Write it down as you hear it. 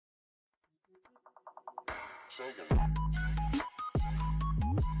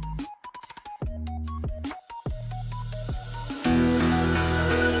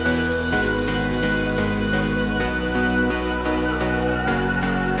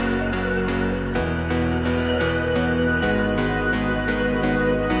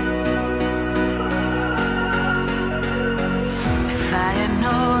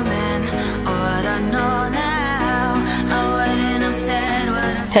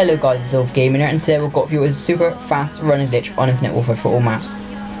Hello guys, DissolveGaming here, and today we've got for you a super fast running glitch on Infinite Warfare for all maps.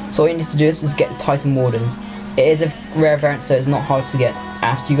 So all you need to do is get the Titan Warden. It is a rare variant, so it's not hard to get.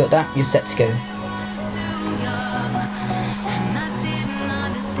 After you got that, you're set to go.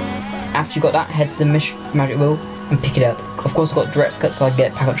 After you got that, head to the magic wheel and pick it up. Of course I've got direct cut, so I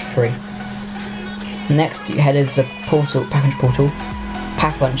get package for free. Next, you head into the portal, package portal,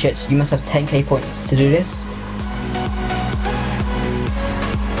 pack punch it. You must have 10k points to do this.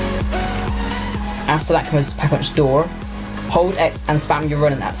 After that comes the pack punch door. Hold X and spam your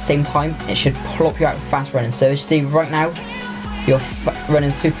running at the same time. It should plop you out with fast running. So Steve, right now you're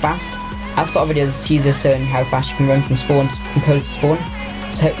running super fast. At the start of the video there's a teaser showing how fast you can run from spawn from code to spawn.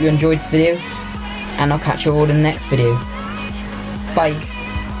 So hope you enjoyed this video, and I'll catch you all in the next video. Bye.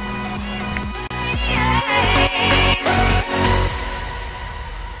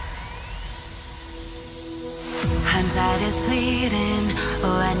 Hindsight is fleeting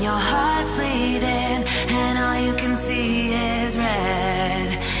when your heart's bleeding and all you can see is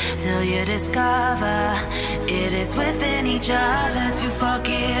red, till you discover it is within each other to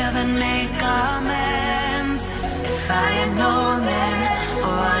forgive and make amends. If I had known then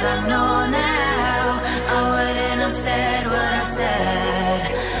what I know now, I wouldn't have said what I said.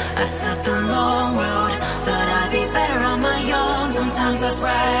 I took the long road, thought I'd be better on my own. Sometimes what's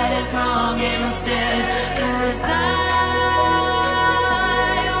right is wrong instead, 'cause I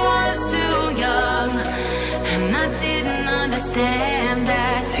was too young and I didn't understand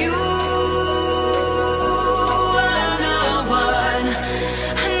that you were the one,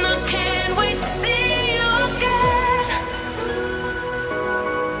 and I can't wait to see you again.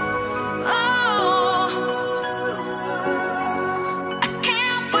 Oh, I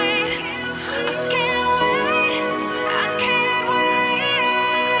can't wait, I can't wait, I can't wait,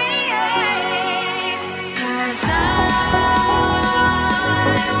 'cause I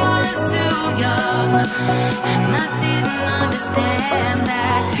was too young and I didn't understand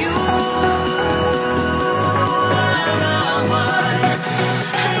that you were the one.